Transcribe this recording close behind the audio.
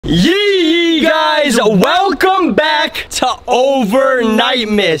Yee guys, welcome back to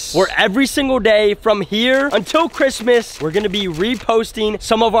Overnightmas, where every single day from here until Christmas, we're gonna be reposting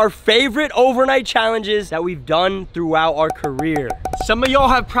some of our favorite overnight challenges that we've done throughout our career. Some of y'all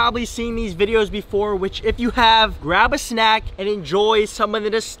have probably seen these videos before, which if you have, grab a snack and enjoy some of the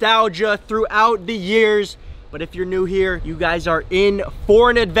nostalgia throughout the years. But if you're new here, you guys are in for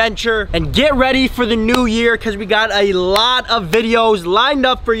an adventure. And get ready for the new year because we got a lot of videos lined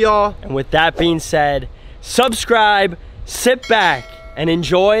up for y'all. And with that being said, subscribe, sit back, and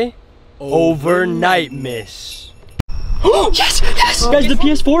enjoy Overnightmas. Yes, yes! Guys, the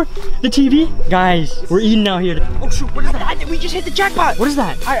PS4, the TV. Guys, we're eating out here. Oh shoot, what is that? We just hit the jackpot. What is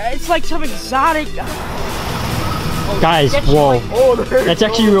that? It's like some exotic. Guys, whoa. That's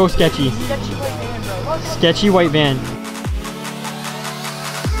actually real sketchy. Sketchy white van.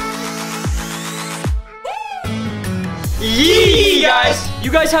 Yee guys!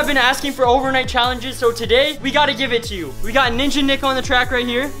 You guys have been asking for overnight challenges, so today we gotta give it to you. We got Ninja Nick on the track right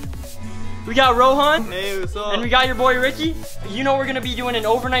here. We got Rohan. Hey, what's up? And we got your boy Ricky. You know we're gonna be doing an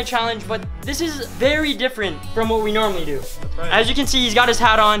overnight challenge, but this is very different from what we normally do. That's right. As you can see, he's got his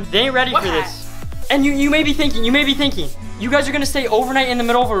hat on. They ain't ready for this. And you may be thinking, you guys are gonna stay overnight in the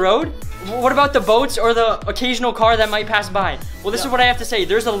middle of a road? What about the boats or the occasional car that might pass by? Well, this is what I have to say.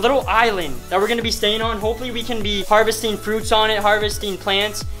 There's a little island that we're gonna be staying on. Hopefully we can be harvesting fruits on it, harvesting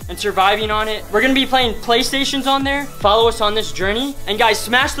plants, and surviving on it. We're gonna be playing PlayStations on there. Follow us on this journey. And guys,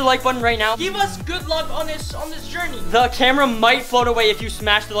 smash the like button right now. Give us good luck on this journey. The camera might float away if you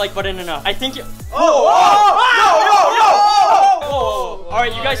smash the like button enough. I think you... Oh! All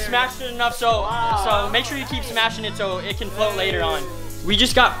right, you guys smashed it enough, so make sure you keep smashing it so it can float later on. We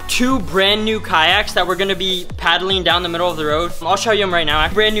just got two brand new kayaks that we're gonna be paddling down the middle of the road. I'll show you them right now.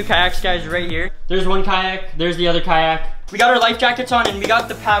 Brand new kayaks, guys, right here. There's one kayak, there's the other kayak. We got our life jackets on and we got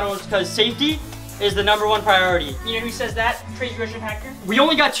the paddles because safety is the #1 priority. You know who says that? Crazy Russian hacker. We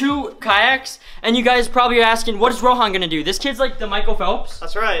only got 2 kayaks and you guys probably are asking, what is Rohan gonna do? This kid's like the Michael Phelps.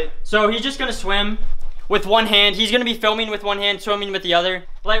 That's right. So he's just gonna swim with one hand. He's gonna be filming with one hand, swimming with the other.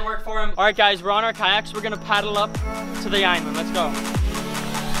 Light work for him. All right, guys, we're on our kayaks. We're gonna paddle up to the island. Let's go.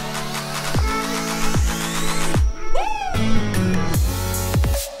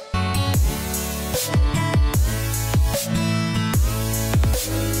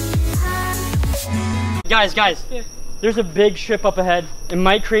 Guys, there's a big ship up ahead. It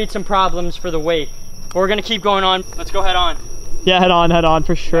might create some problems for the wake, but we're gonna keep going on. Let's go head on. Yeah, head on,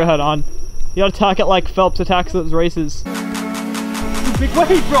 for sure, head on. You gotta attack it like Phelps attacks those races. Big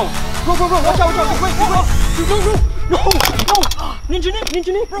wave, bro! Bro, watch out, big wave! No! Ninja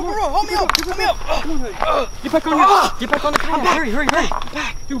Nick! Bro, hold me up! Get back on the kayak! Hurry!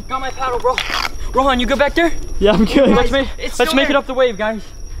 Back! Dude, got my paddle, bro. Rohan, you go back there? Yeah, I'm good. Let's make it up the wave, guys.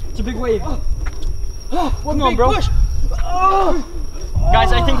 It's a big wave. Come on, bro.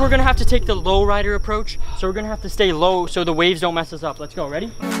 Guys, I think we're gonna have to take the low rider approach. So we're gonna have to stay low so the waves don't mess us up. Let's go,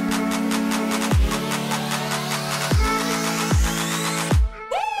 ready?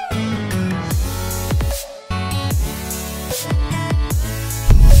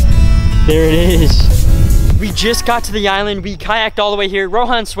 There it is. We just got to the island. We kayaked all the way here.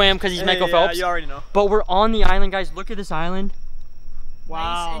 Rohan swam because he's Michael Phelps. You already know. But we're on the island, guys. Look at this island.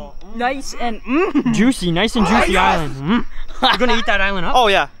 Wow. Nice and juicy, nice and juicy island. You're gonna eat that island up? Oh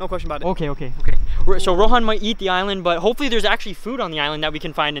yeah, no question about it. Okay. So Rohan might eat the island, but hopefully there's actually food on the island that we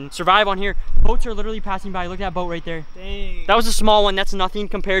can find and survive on here. Boats are literally passing by. Look at that boat right there. Dang. That was a small one. That's nothing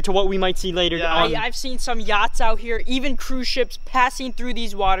compared to what we might see later. Yeah. I've seen some yachts out here, even cruise ships passing through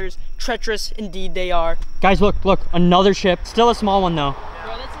these waters. Treacherous indeed they are. Guys, look, another ship. Still a small one though.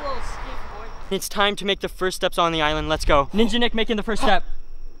 Bro, that's a little skiff, boy. It's time to make the first steps on the island. Let's go. Ninja Nick making the first step.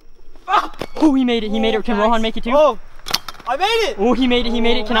 Oh, he made it. Can Rohan make it too? Oh, I made it. Oh, he made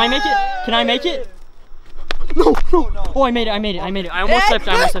it. Can I make it? No. Oh, I made it. I almost slipped.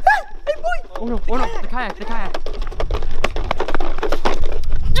 Hey, boy. Oh no, the kayak.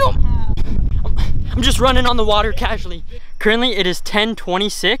 I'm just running on the water casually. Currently, it is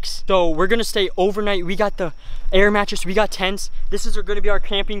 10:26, so we're gonna stay overnight. We got the air mattress, we got tents. This is gonna be our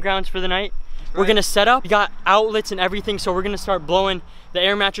camping grounds for the night. Right. We're gonna set up. We got outlets and everything, so we're gonna start blowing the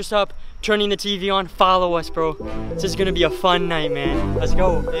air mattress up, turning the TV on. Follow us, bro. This is gonna be a fun night, man. Let's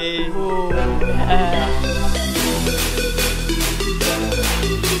go. Hey.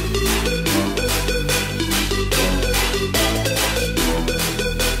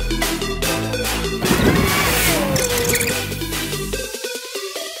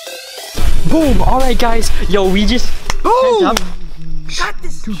 Boom! All right, guys. Yo, we just... Boom! Got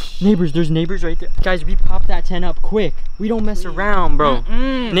this. Neighbors, there's neighbors right there. Guys, we pop that tent up quick. We don't mess around, bro.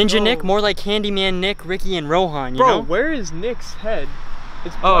 Ninja Nick, more like Handyman Nick, Ricky, and Rohan, you know? Where is Nick's head?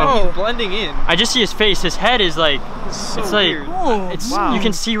 It's he's blending in. I just see his face. His head is like, it's like, weird. you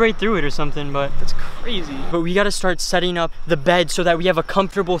can see right through it or something, but. That's crazy. But we gotta start setting up the bed so that we have a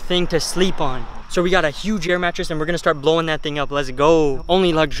comfortable thing to sleep on. So we got a huge air mattress and we're gonna start blowing that thing up. Let's go.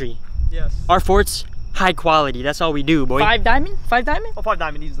 Only luxury. Yes. Our fort's high quality. That's all we do, boy. 5 diamond? 5 diamond? Oh, 5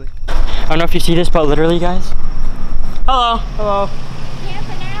 diamond easily. I don't know if you see this, but literally, guys. Hello. Hello.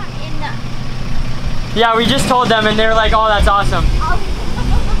 Camping out in the... Yeah, we just told them and they're like, oh, that's awesome.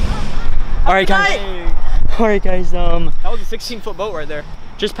 All right, guys. All right, guys. That was a 16-foot boat right there.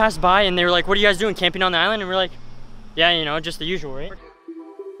 Just passed by and they were like, what are you guys doing? Camping on the island? And we're like, yeah, you know, just the usual, right?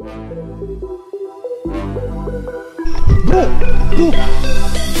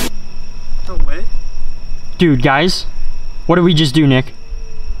 No way. Dude, guys, what did we just do, Nick?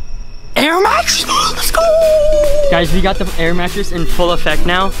 Air mattress! Let's go! Guys, we got the air mattress in full effect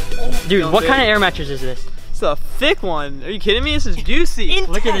now. Dude, what kind of air mattress is this? It's a thick one. Are you kidding me? This is juicy.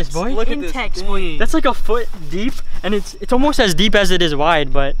 Look at this, boy. Look at this. boy. That's like a foot deep, and it's almost as deep as it is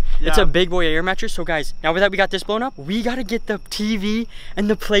wide, but it's a big boy air mattress. So guys, now that we got this blown up, we gotta get the TV and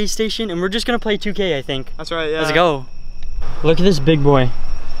the PlayStation, and we're just gonna play 2K, I think. That's right, yeah. Let's go. Look at this big boy.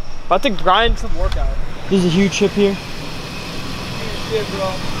 About to grind some workout. There's a huge ship here.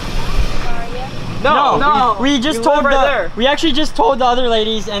 No, we just we told live right there. We actually just told the other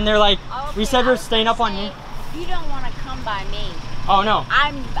ladies, and they're like, we said we're staying up on you. You don't want to come by me. Oh no.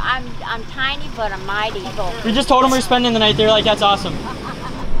 I'm tiny, but I'm mighty. We just told them we're spending the night. They're like, that's awesome.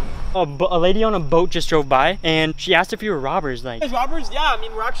 A lady on a boat just drove by, and she asked if you were robbers. Like, Guys, robbers? Yeah, I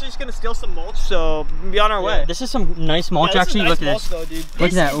mean, we're actually just gonna steal some mulch, so be on our way. This is some nice mulch, actually. Look at this. Though, dude.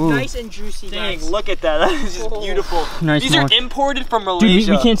 Look at that. Ooh. Nice and juicy, Dang, guys. look at that. That is just beautiful. Nice These mulch. are imported from Malaysia. Dude,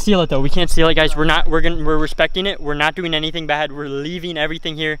 we can't steal it though. We can't steal it, guys. We're respecting it. We're not doing anything bad. We're leaving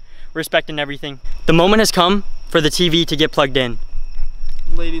everything here. We're respecting everything. The moment has come for the TV to get plugged in.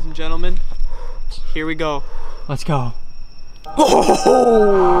 Ladies and gentlemen, here we go. Let's go.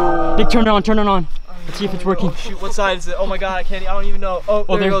 Oh! Nick, turn it on, turn it on. Let's see if it's working. Oh, shoot, what side is it? Oh my god, I don't even know. Oh,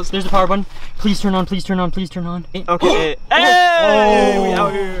 there it goes. There's the power button. Please turn on, please turn on, please turn on. Okay. Hey! We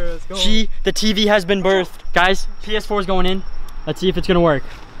out here, let's go. The TV has been birthed. Guys, PS4 is going in. Let's see if it's gonna work.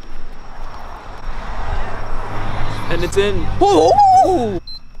 And it's in. Oh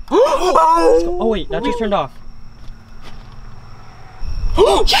wait, that just turned off.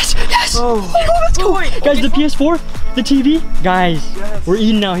 Yes, yes! Oh, let's go! Guys, the PS4, the TV. Guys, we're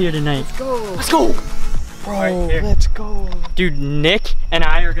eating out here tonight. Let's go. Let's go! Bro, let's go. Dude, Nick and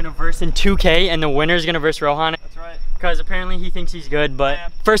I are gonna verse in 2K, and the winner's gonna verse Rohan. That's right. Because apparently he thinks he's good, but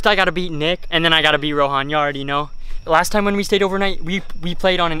first I gotta beat Nick, and then I gotta beat Rohan. You already know. Last time when we stayed overnight, we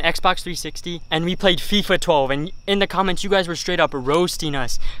played on an Xbox 360, and we played FIFA 12, and in the comments, you guys were straight up roasting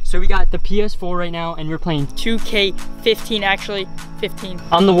us. So we got the PS4 right now, and we're playing 2K15, actually, 15.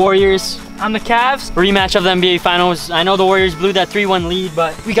 on the Warriors. On the Cavs. Rematch of the NBA Finals. I know the Warriors blew that 3-1 lead,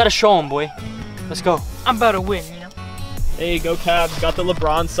 but we gotta show them, boy. Let's go. I'm about to win, you know? Hey, go Cavs. Got the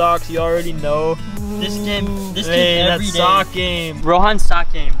LeBron socks, you already know. This game Hey, every that day. sock game. Rohan's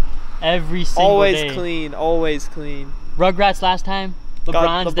sock game. Every single Always day. clean, always clean. Rugrats last time.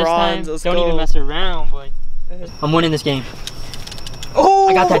 LeBron's this time. let's Don't go. even mess around, boy. I'm winning this game. Oh,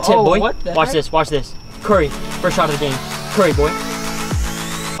 I got that tip, boy. what the Watch heck? this, watch this. Curry, first shot of the game. Curry, boy.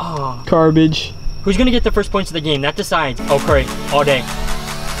 Oh, Garbage. who's gonna get the first points of the game? That decides. Oh, Curry, all day.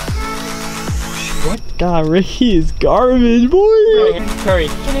 What? God, Ricky is garbage, boy. Curry.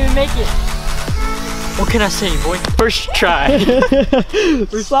 Can't even make it. What can I say, boy? First try.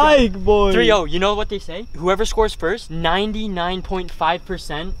 Psych, boy. 3-0. You know what they say? Whoever scores first,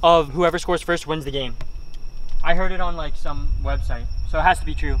 99.5% of whoever scores first wins the game. I heard it on like some website, so it has to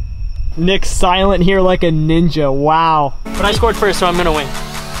be true. Nick's silent here like a ninja. Wow. But I scored first, so I'm gonna win.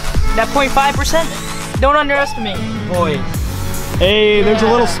 That 0.5%, don't underestimate. Boys. Hey, there's a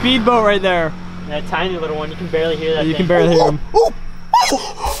little speedboat right there. That tiny little one, you can barely hear that You thing. can barely hear him.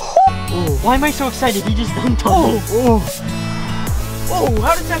 Why am I so excited? He just dunked on me. Whoa,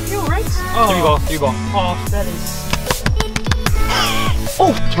 how does that feel, right? Three ball. Oh, that is...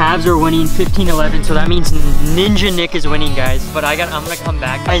 Oh, Cavs are winning 15-11, so that means Ninja Nick is winning, guys. But I'm gonna come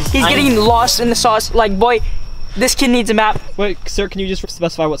back. Guys, He's getting lost in the sauce. Like, boy, this kid needs a map. Wait, sir, can you just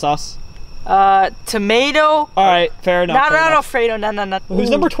specify what sauce? Tomato. All right, fair enough. Not fair enough. Alfredo, no. Who's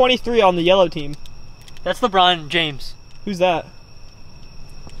number 23 on the yellow team? That's LeBron James. Who's that?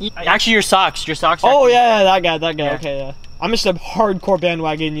 Actually, your socks. Your socks. Oh yeah, that guy. Yeah. Okay, yeah. I'm just a hardcore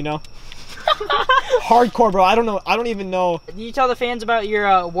bandwagon, you know. Hardcore, bro. I don't know. I don't even know. Did you tell the fans about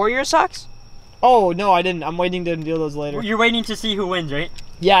your Warrior socks? Oh, no, I didn't. I'm waiting to unveil those later. You're waiting to see who wins, right?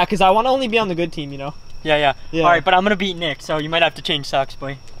 Yeah, because I want to only be on the good team, you know? Yeah. Yeah. All right, but I'm going to beat Nick, so you might have to change socks,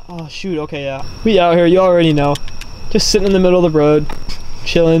 boy. Oh, shoot. Okay, yeah. We out here. You already know. Just sitting in the middle of the road.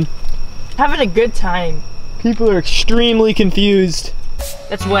 Chilling. Having a good time. People are extremely confused.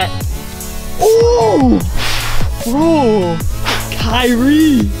 That's wet. Ooh! Bro!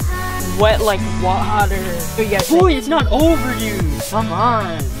 Kyrie! Wet like water. What do you guys think? Boy, it's not over, dude. Come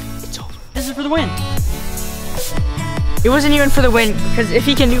on. It's over. This is for the win. It wasn't even for the win, because if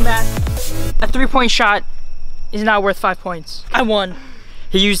he can do math, a 3-point shot is not worth 5 points. I won.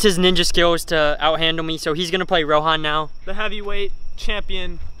 He used his ninja skills to outhandle me, so he's going to play Rohan now. The heavyweight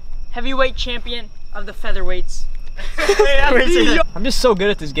champion. Heavyweight champion of the featherweights. I'm just so good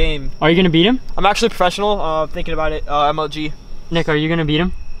at this game. Are you going to beat him? I'm actually professional. Thinking about it. MLG. Nick, are you going to beat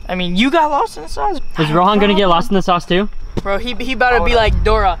him? I mean, you got lost in the sauce. Is Rohan going to get lost in the sauce too? Bro, he about to be like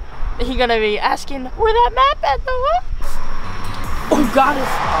Dora. He gonna be asking where that map at though. Oh, got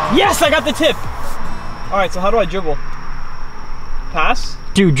it. Yes, I got the tip. All right, so how do I dribble? Pass?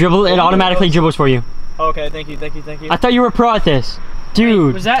 Dude, dribble, it automatically dribbles for you. Okay, thank you. I thought you were pro at this. Dude,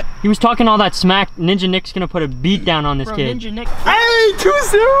 Wait, was that? He was talking all that smack. Ninja Nick's gonna put a beat down on this Bro, kid. Ninja Nick. Hey,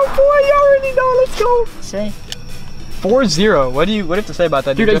 2-0, boy, you already know, let's go. Say. 4-0, what do you have to say about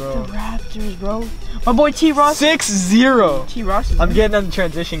that, dude? The Raptors, bro. My boy T. Ross. 6-0. T. Ross is I'm getting on the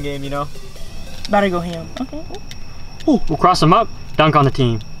transition game, you know? about to go ham. Okay. Ooh, we'll cross him up. Dunk on the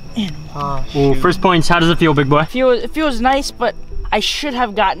team. Ooh, first points. How does it feel, big boy? It feels nice, but I should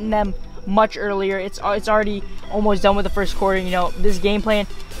have gotten them much earlier. It's already almost done with the first quarter. You know, this game plan,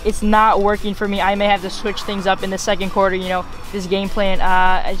 it's not working for me. I may have to switch things up in the second quarter. You know, this game plan,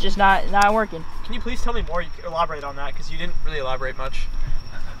 it's just not working. Can you please tell me more? You can elaborate on that, because you didn't really elaborate much.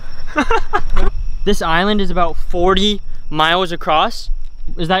 This island is about 40 miles across.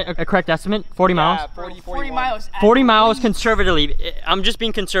 Is that a correct estimate? 40 miles? Yeah, 40 miles. 40 miles conservatively. I'm just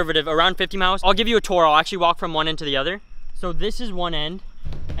being conservative, around 50 miles. I'll give you a tour. I'll actually walk from one end to the other. So this is one end,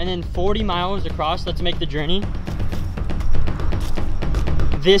 and then 40 miles across. Let's make the journey.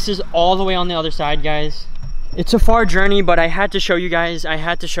 This is all the way on the other side, guys. It's a far journey, but I had to show you guys.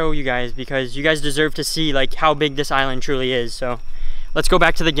 Because you guys deserve to see like how big this island truly is. So let's go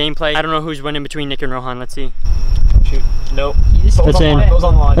back to the gameplay. I don't know who's winning between Nick and Rohan. Let's see. Shoot. Nope. That's in.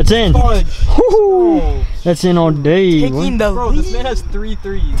 That's in. Oh. That's in all day. Taking the Bro, lead. this man has 3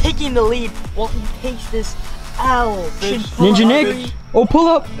 threes. Taking the lead while he takes this L. Ninja Nick. Oh, pull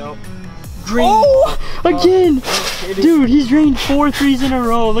up. Nope. Green. Oh, again. Dude, he's drained 4 threes in a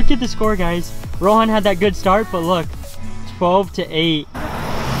row. Look at the score, guys. Rohan had that good start, but look, 12-8.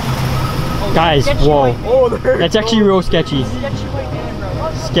 Guys, whoa. Oh, That's actually real sketchy.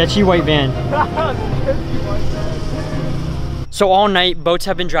 Sketchy white van. So all night, boats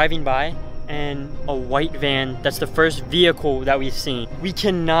have been driving by, and a white van, that's the first vehicle that we've seen. We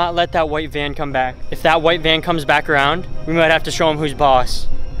cannot let that white van come back. If that white van comes back around, we might have to show them who's boss,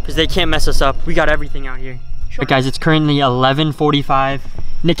 because they can't mess us up. We got everything out here. But guys, it's currently 11:45.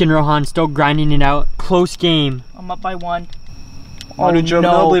 Nick and Rohan still grinding it out. Close game. I'm up by 1. Manu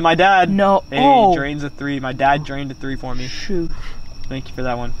Ginobili, my dad. No. Hey, Oh. drains a 3. My dad drained a 3 for me. Shoot. Thank you for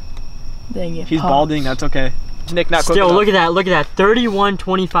that one. Dang it. He's balding, that's okay. Nick not quick Still, enough. look at that.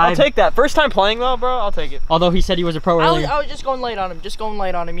 31-25. I'll take that. First time playing though, bro, I'll take it. Although he said he was a pro earlier. I was just going late on him.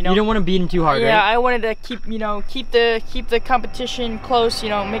 You know. You don't want to beat him too hard, Yeah, right? I wanted to keep the competition close, you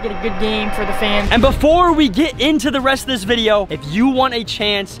know, make it a good game for the fans. And before we get into the rest of this video, if you want a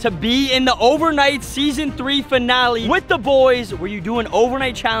chance to be in the Overnight Season 3 finale with the boys, where you do an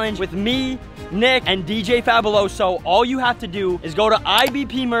overnight challenge with me, Nick, and DJ Fabuloso, all you have to do is go to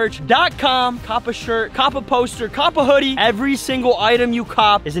ibpmerch.com, cop a shirt, cop a poster, cop a hoodie. Every single item you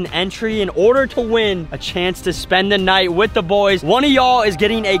cop is an entry in order to win a chance to spend the night with the boys. One of y'all is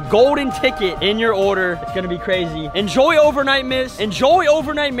getting a golden ticket in your order. It's gonna be crazy. Enjoy Overnight Miss, enjoy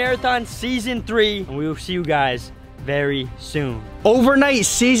Overnight Marathon Season 3, and we will see you guys very soon. Overnight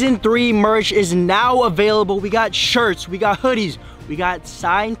Season 3 merch is now available. We got shirts, we got hoodies, we got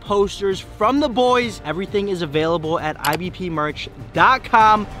signed posters from the boys. Everything is available at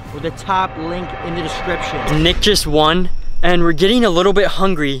ibpmerch.com with the top link in the description. Nick just won, and we're getting a little bit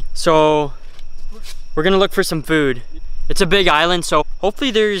hungry, so we're gonna look for some food. It's a big island, so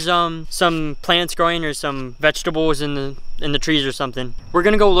hopefully there's some plants growing or some vegetables in the trees or something. We're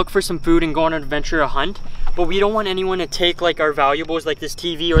gonna go look for some food and go on an adventure, a hunt, but we don't want anyone to take like our valuables like this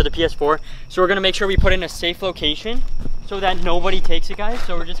TV or the PS4, so we're gonna make sure we put it in a safe location so that nobody takes it, guys.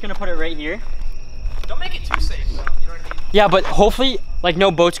 So we're just gonna put it right here. Don't make it too safe though, you know what I mean? Yeah, but hopefully, like,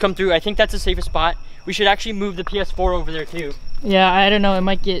 no boats come through. I think that's the safest spot. We should actually move the PS4 over there too. Yeah, I don't know. It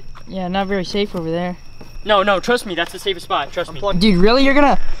might get, not very safe over there. No, trust me. That's the safest spot. Trust me. Dude, really? You're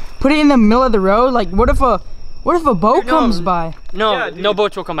gonna put it in the middle of the road? Like, what if a boat comes by? No, no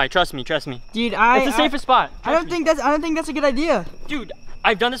boats will come by. Trust me. Trust me. Dude, it's the safest spot. I don't think that's a good idea. Dude,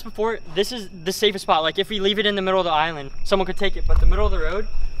 I've done this before. This is the safest spot. Like, if we leave it in the middle of the island, someone could take it. But the middle of the road,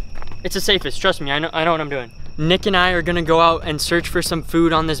 it's the safest. Trust me. I know what I'm doing. Nick and I are gonna go out and search for some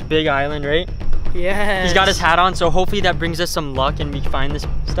food on this big island, right? Yeah. He's got his hat on, so hopefully that brings us some luck and we find this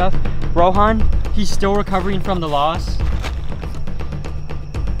stuff. Rohan, he's still recovering from the loss.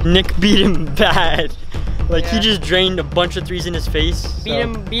 Nick beat him bad. Like, he just drained a bunch of threes in his face.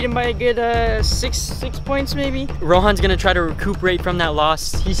 Beat him by a good six points maybe. Rohan's gonna try to recuperate from that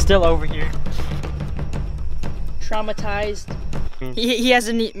loss. He's still over here. Traumatized. He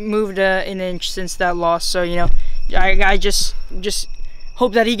hasn't moved an inch since that loss, so I just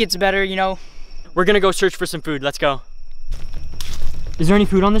hope that he gets better. We're gonna go search for some food. Let's go. Is there any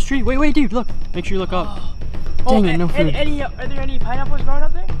food on this tree? Wait, dude, look. Make sure you look up. Dang it, no food. Are there any pineapples growing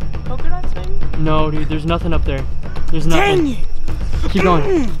up there? Coconuts, maybe? No, dude, there's nothing up there. There's nothing. Dang it! Keep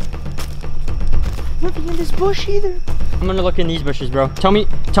going. Nothing in this bush either. I'm gonna look in these bushes, bro. Tell me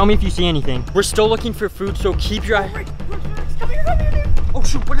if you see anything. We're still looking for food, so keep your eye. Come here, dude. Oh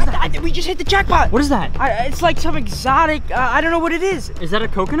shoot, what is that? We just hit the jackpot. What is that? It's like some exotic, I don't know what it is. Is that a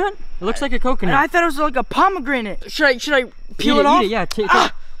coconut? It looks like a coconut. I thought it was like a pomegranate. Should I peel it off? Eat it, yeah.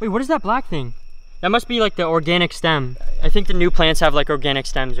 Wait, what is that black thing? That must be like the organic stem. I think the new plants have like organic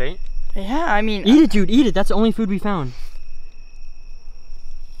stems, right? Yeah, I mean. Eat it, dude, eat it. That's the only food we found.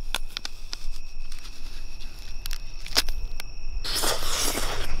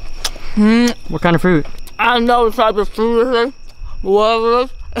 What kind of fruit? I don't know what type of fruit it is. Whatever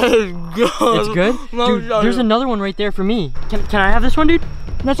it is, it's good. It's good? Dude, there's another one right there for me. Can I have this one, dude?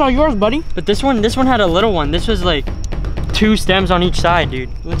 That's all yours, buddy. But this one had a little one. This was like 2 stems on each side, dude.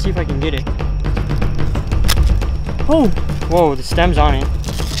 Let's see if I can get it. Oh. Whoa, the stem's on it.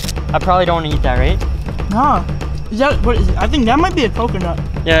 I probably don't want to eat that, right? Nah. Is that, what is it? I think that might be a coconut.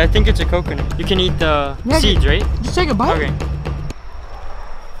 Yeah, I think it's a coconut. You can eat the seeds, right? Just take a bite. Okay.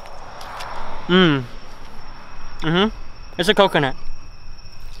 It's a coconut.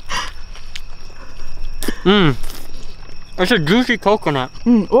 It's a juicy coconut.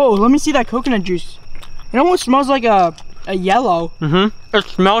 Oh, let me see that coconut juice. It almost smells like a yellow. It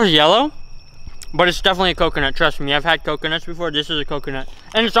smells yellow, but it's definitely a coconut. Trust me, I've had coconuts before. This is a coconut,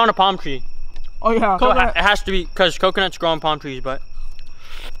 and it's on a palm tree. Oh yeah. So it has to be, because coconuts grow on palm trees. But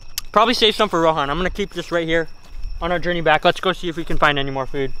probably save some for Rohan. I'm gonna keep this right here on our journey back. Let's go see if we can find any more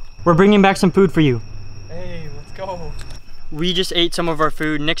food. We're bringing back some food for you. Hey, let's go. We just ate some of our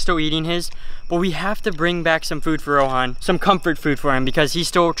food. Nick's still eating his, but we have to bring back some food for Rohan. Some comfort food for him because he's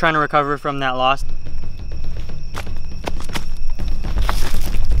still trying to recover from that loss.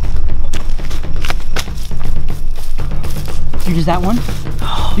 Dude, is that one?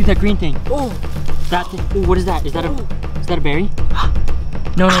 Dude, that green thing. Oh. That thing. Oh, what is that? Is that a berry?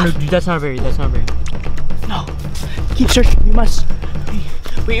 No, dude, that's not a berry. That's not a berry. No. Keep searching. We must.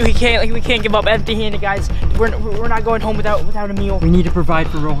 We can't give up empty-handed, guys. We're not going home without a meal. We need to provide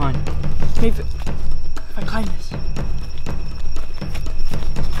for Rohan. Maybe if I climb this.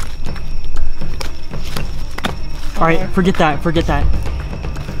 All right, forget that. Forget that.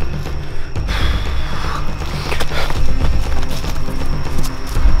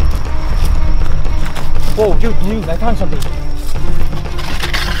 Whoa, dude, I found something.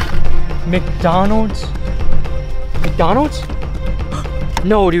 McDonald's? McDonald's?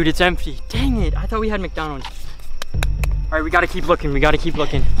 No, dude, it's empty. Dang it, I thought we had McDonald's. All right, we gotta keep looking.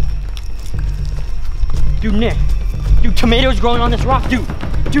 Dude, Nick. Dude, tomatoes growing on this rock, dude.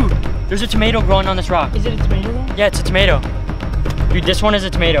 Dude, there's a tomato growing on this rock. Is it a tomato though? Yeah, it's a tomato. Dude, this one is a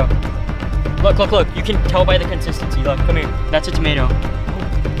tomato. Look. You can tell by the consistency. Look, come here. That's a tomato.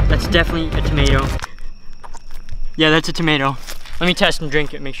 That's definitely a tomato. Yeah, that's a tomato. Let me test and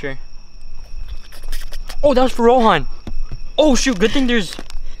drink it, make sure. Oh, that was for Rohan. Oh shoot, good thing there's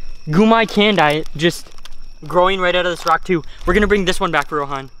Gumai Candai just growing right out of this rock too. We're gonna bring this one back for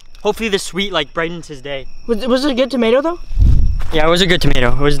Rohan. Hopefully the sweet like brightens his day. Was it a good tomato though? Yeah, it was a good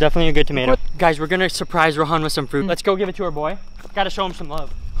tomato. It was definitely a good tomato. Guys, we're gonna surprise Rohan with some fruit. Let's go give it to our boy. Gotta show him some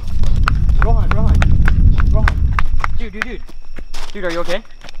love. Rohan. Dude. Dude, are you okay?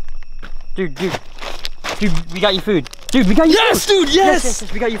 Dude, we got you food. Dude, we got you food. Dude,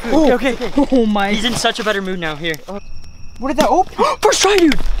 yes! We got you food. Oh, Okay. Oh my. He's in such a better mood now. Here. What did that open? First try,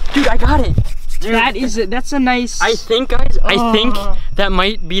 dude. Dude, I got it. Dude, that's a nice. I think, guys, I think that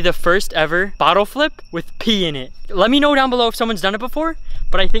might be the first ever bottle flip with pee in it. Let me know down below if someone's done it before,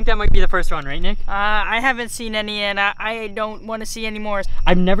 but I think that might be the first one, right, Nick? I haven't seen any, and I don't want to see any more.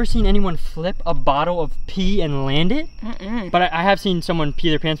 I've never seen anyone flip a bottle of pee and land it, but I have seen someone pee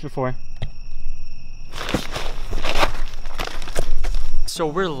their pants before. So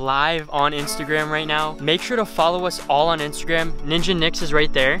we're live on Instagram right now. Make sure to follow us all on Instagram. Ninja Nick's is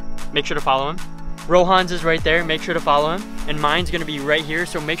right there. Make sure to follow him. Rohan's is right there. Make sure to follow him. And mine's gonna be right here.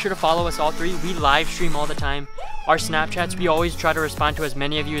 So make sure to follow us all three. We live stream all the time. Our Snapchats, we always try to respond to as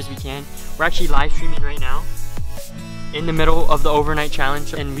many of you as we can. We're actually live streaming right now in the middle of the overnight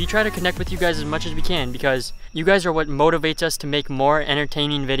challenge, and we try to connect with you guys as much as we can because you guys are what motivates us to make more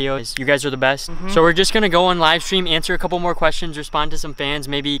entertaining videos. You guys are the best. So we're just gonna go on live stream, answer a couple more questions, respond to some fans,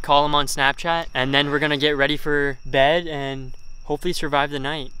 maybe call them on Snapchat, and then we're gonna get ready for bed and hopefully survive the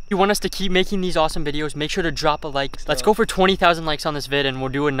night. If you want us to keep making these awesome videos, make sure to drop a like. Let's go for 20,000 likes on this vid and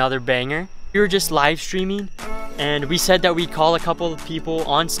we'll do another banger. We were just live streaming and we said that we'd call a couple of people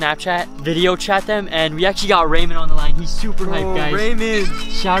on Snapchat, video chat them, and we actually got Raymond on the line. He's super hyped, guys. Raymond.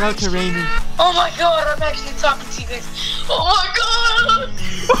 Shout out to Raymond. Oh my god, I'm actually talking to you guys. Oh my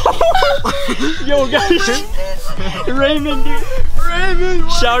god! Yo, guys. Raymond, dude.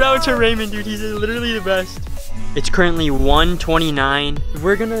 Raymond. Shout out to Raymond, dude. He's literally the best. It's currently 1:29.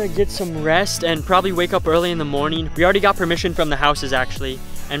 We're gonna get some rest and probably wake up early in the morning. We already got permission from the houses actually,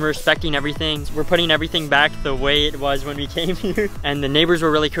 and we're respecting everything. We're putting everything back the way it was when we came here. And the neighbors were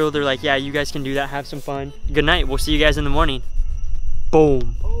really cool. They're like, yeah, you guys can do that, have some fun. Good night, we'll see you guys in the morning.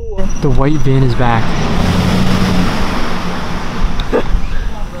 Boom. The white van is back.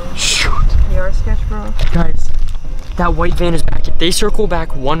 Shoot. PR sketch, bro. Guys, that white van is back. If they circle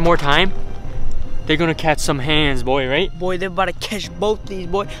back one more time, they're gonna catch some hands, boy, right? Boy, they're about to catch both these,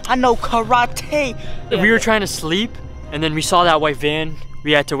 boy. I know karate. We were trying to sleep, and then we saw that white van.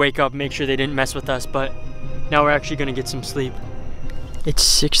 We had to wake up, make sure they didn't mess with us, but now we're actually gonna get some sleep. It's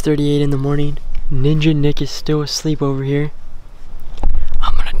 6:38 in the morning. Ninja Nick is still asleep over here.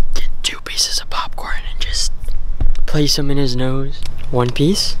 I'm gonna get 2 pieces of popcorn and just place them in his nose. 1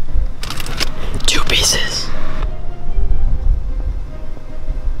 piece, 2 pieces.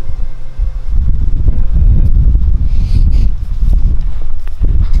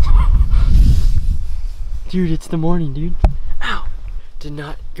 Dude, it's the morning, dude. Ow. Did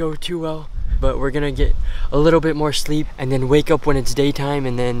not go too well, but we're gonna get a little bit more sleep and then wake up when it's daytime,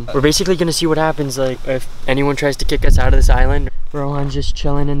 and then we're basically gonna see what happens, like if anyone tries to kick us out of this island. Rohan's just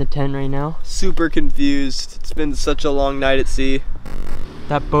chilling in the tent right now. Super confused. It's been such a long night at sea.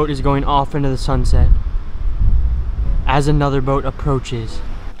 That boat is going off into the sunset as another boat approaches.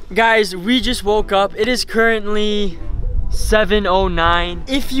 Guys, we just woke up. It is currently 7:09.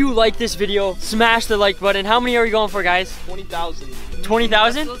 If you like this video, smash the like button. How many are we going for, guys? 20,000.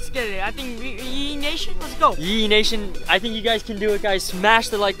 20,000? Let's get it. I think Yee Nation, let's go. Yee Nation, I think you guys can do it, guys. Smash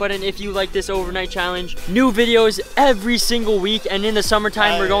the like button if you like this overnight challenge. New videos every single week, and in the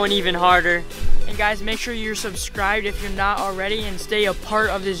summertime, we're going even harder. And guys, make sure you're subscribed if you're not already and stay a part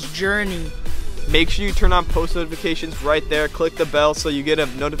of this journey. Make sure you turn on post notifications right there. Click the bell so you get a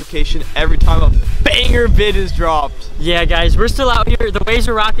notification every time a banger vid is dropped. Yeah, guys, we're still out here. The waves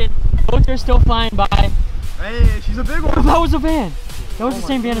are rocking. Boats are still flying by. Hey, she's a big one. That was a van. That was the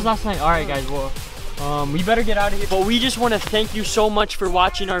same van as last night. All right, guys, well, we better get out of here. But we just want to thank you so much for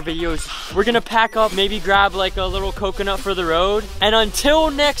watching our videos. We're gonna pack up, maybe grab like a little coconut for the road. And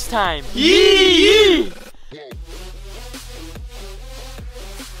until next time, yee yee!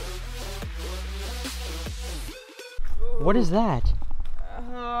 What is that?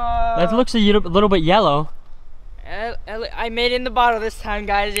 That looks a little bit yellow. I made it in the bottle this time,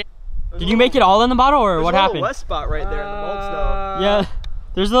 guys. Did you make it all in the bottle, or what happened? There's a little wet spot right there in the mulch though. Yeah,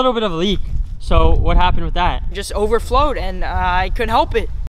 there's a little bit of a leak. So what happened with that? Just overflowed and I couldn't help it.